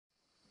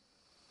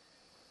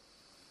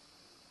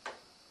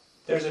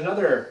There's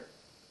another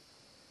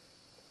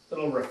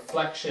little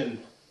reflection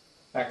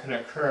that can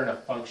occur in a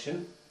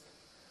function,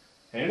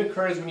 and it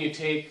occurs when you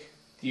take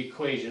the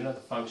equation of the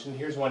function.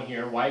 Here's one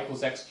here, y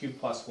equals x cubed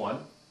plus 1,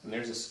 and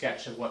there's a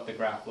sketch of what the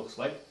graph looks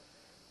like.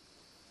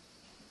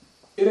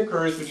 It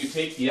occurs when you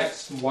take the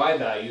x and y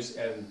values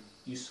and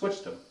you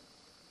switch them.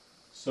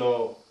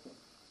 So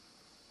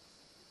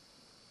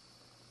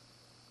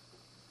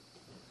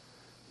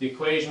the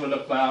equation would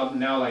look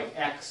now like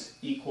x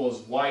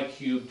equals y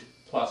cubed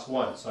plus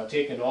 1. So I've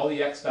taken all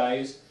the x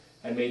values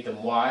and made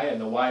them y, and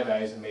the y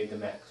values and made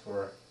them x,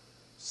 or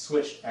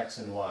switched x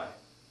and y.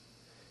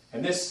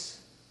 And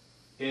this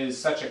is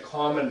such a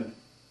common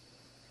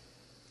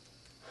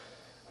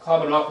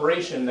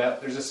operation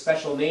that there's a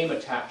special name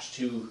attached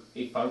to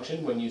a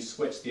function when you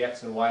switch the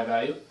x and y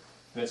value,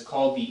 and it's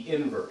called the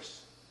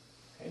inverse.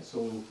 Okay,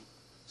 so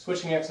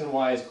switching x and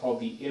y is called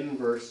the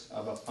inverse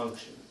of a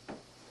function.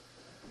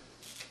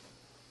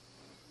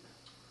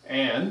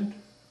 And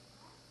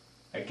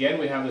again,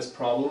 we have this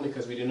problem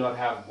because we do not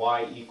have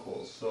y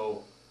equals.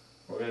 So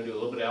we're going to do a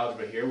little bit of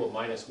algebra here. We'll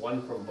minus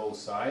 1 from both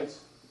sides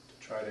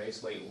to try to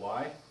isolate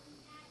y.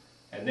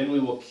 And then we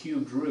will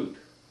cubed root.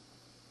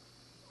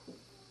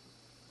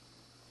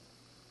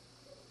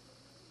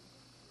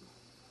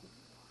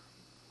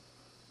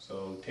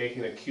 So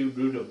taking the cubed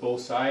root of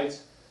both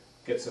sides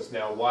gets us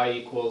now y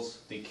equals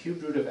the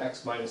cubed root of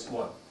x minus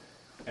 1.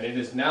 And it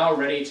is now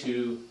ready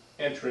to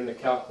enter in the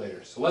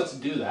calculator. So let's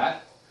do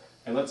that,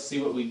 and let's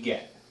see what we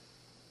get.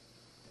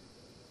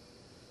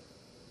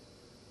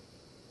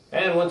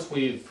 And once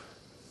we've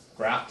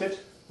graphed it,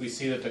 we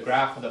see that the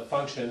graph of the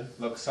function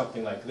looks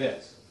something like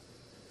this.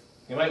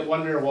 You might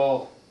wonder,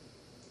 well,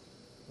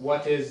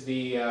 what is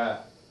the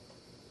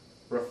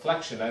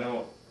reflection?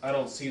 I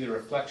don't see the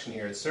reflection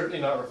here. It's certainly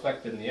not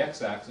reflected in the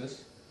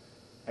x-axis,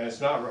 and it's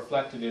not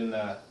reflected in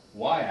the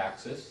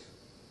y-axis.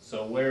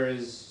 So where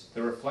is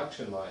the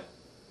reflection line?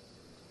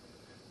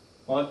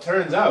 Well, it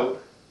turns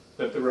out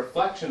that the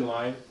reflection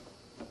line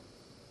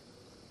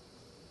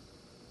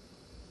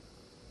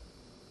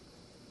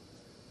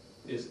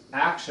is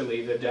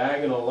actually the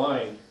diagonal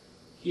line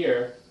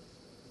here.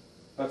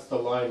 That's the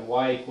line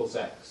y equals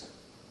x,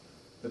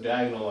 the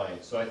diagonal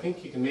line. So I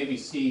think you can maybe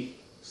see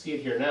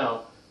it here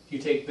now. If you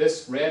take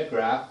this red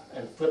graph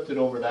and flipped it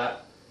over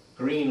that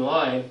green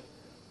line,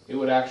 it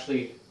would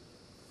actually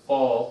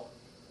fall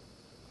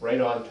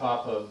right on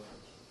top of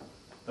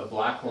the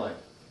black line.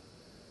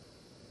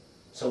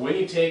 So when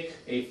you take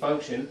a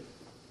function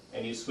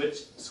and you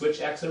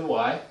switch x and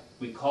y,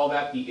 we call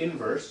that the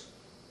inverse.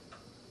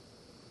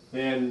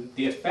 Then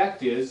the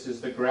effect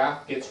is the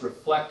graph gets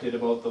reflected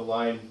about the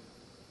line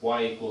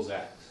y equals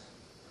x.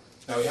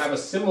 Now we have a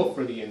symbol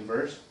for the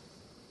inverse.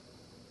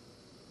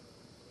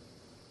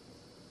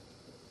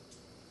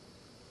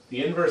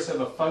 The inverse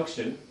of a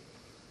function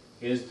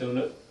is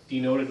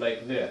denoted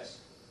like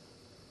this: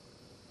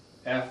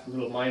 f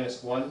little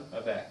minus 1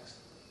 of x.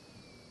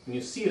 When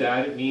you see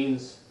that, it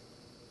means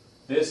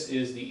this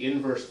is the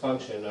inverse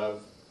function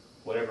of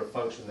whatever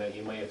function that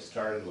you may have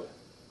started with.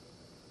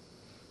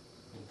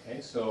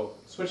 Okay, so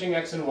switching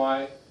x and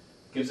y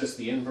gives us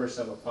the inverse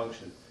of a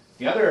function.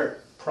 The other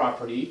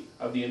property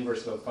of the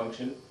inverse of a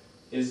function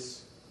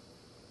is,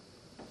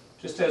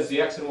 just as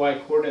the x and y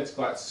coordinates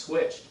got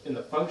switched in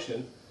the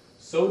function,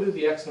 so do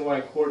the x and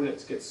y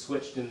coordinates get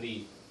switched in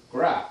the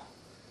graph.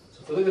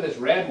 So if we look at this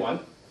red one,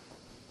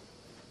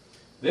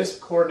 this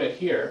coordinate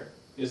here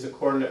is the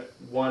coordinate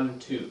 1,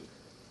 2.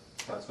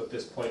 That's what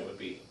this point would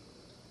be.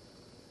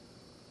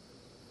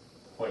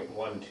 Point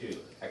 1, 2.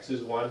 X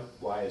is 1,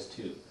 y is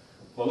 2.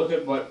 Well, look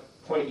at what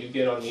point you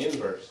get on the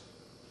inverse.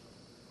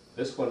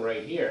 This one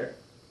right here,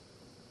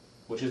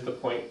 which is the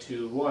point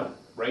 2, 1.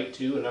 Right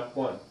 2 and up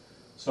 1.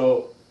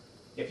 So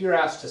if you're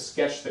asked to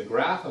sketch the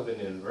graph of an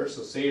inverse,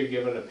 so say you're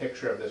given a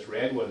picture of this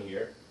red one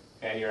here,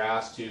 and you're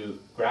asked to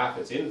graph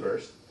its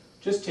inverse,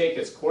 just take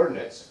its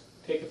coordinates,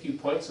 take a few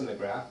points in the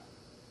graph,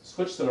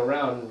 switch them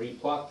around and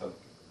replot them.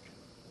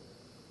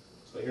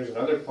 So here's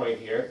another point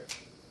here,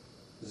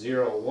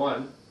 0,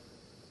 1.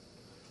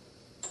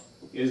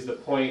 Is the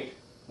point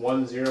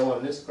 1, 0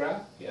 on this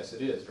graph? Yes,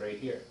 it is, right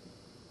here.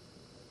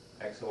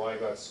 X and y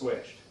got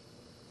switched.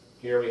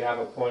 Here we have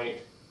a point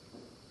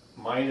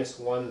minus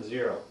 1,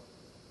 0,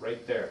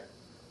 right there.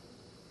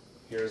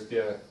 Here's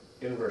the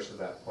inverse of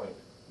that point,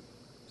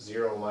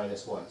 0,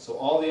 minus 1. So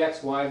all the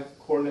x, y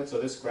coordinates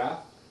of this graph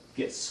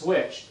get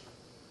switched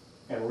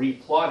and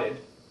replotted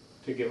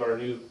to give our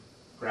new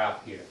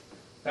graph here.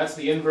 That's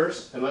the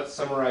inverse, and let's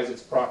summarize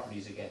its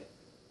properties again.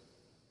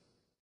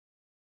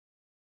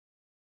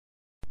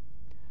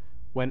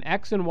 When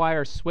x and y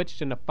are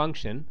switched in a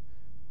function,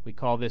 we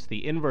call this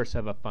the inverse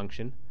of a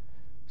function,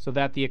 so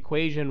that the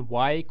equation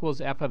y equals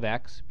f of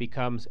x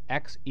becomes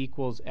x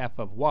equals f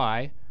of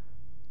y,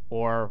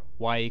 or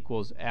y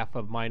equals f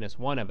of minus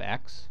 1 of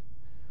x.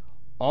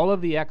 All of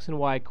the x and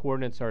y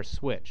coordinates are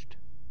switched.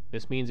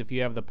 This means if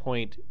you have the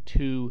point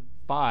 2,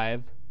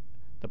 5,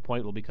 the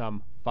point will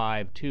become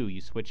 5, 2.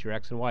 You switch your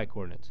x and y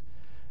coordinates.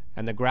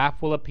 And the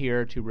graph will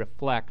appear to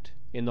reflect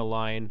in the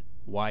line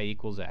y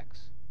equals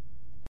x.